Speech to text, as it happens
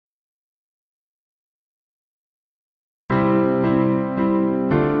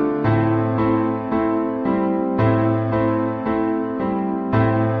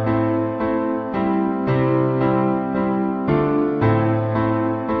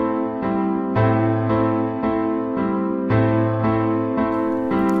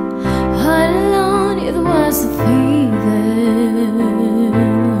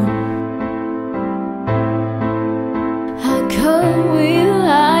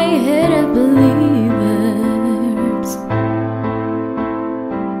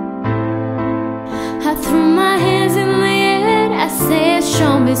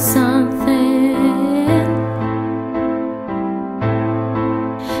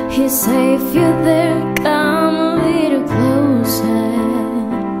He's safe, you're there, come a little closer.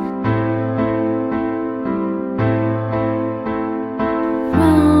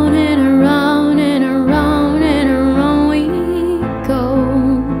 Round and around and around and around we go.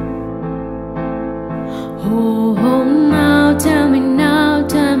 Oh, oh, now, tell me now,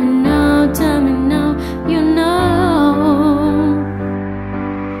 tell me now, tell me now, you know.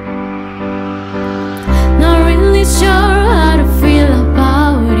 Not really sure how to feel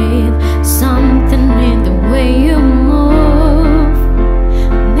about it. Something in the way you move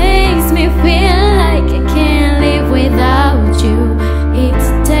makes me feel like I can't live without you. It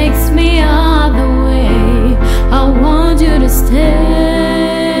takes me all the way. I want you to stay.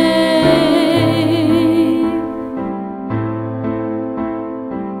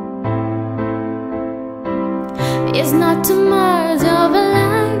 It's not too much of a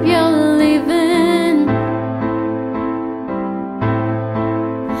life you're living.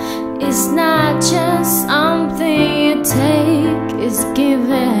 It's not just something you take, it's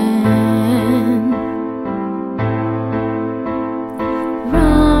given.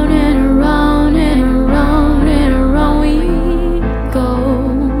 Round and around and around and around we go.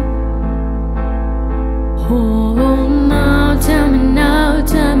 Oh, now, tell me now,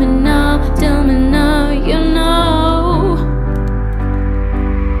 tell me now, tell me now, you know.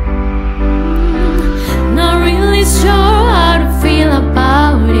 Not really sure how to feel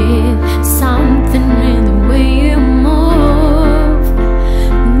about it. Something in the way you move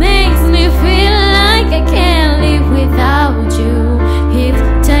makes me feel like I can't live without you. It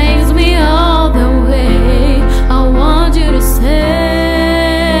takes me all the way. I want you to stay.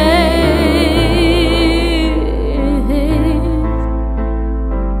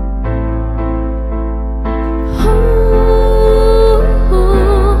 Ooh,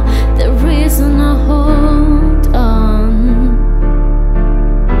 the reason I hold on.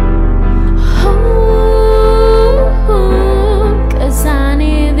 Ooh, 'cause I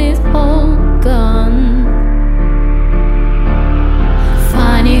need this whole gun.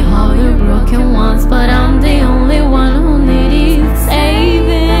 Funny how you're broken once, but I'm the only one who needs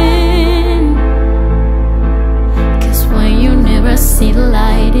saving. 'Cause when you never see the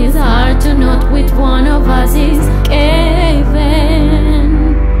light, it's hard to know which one of us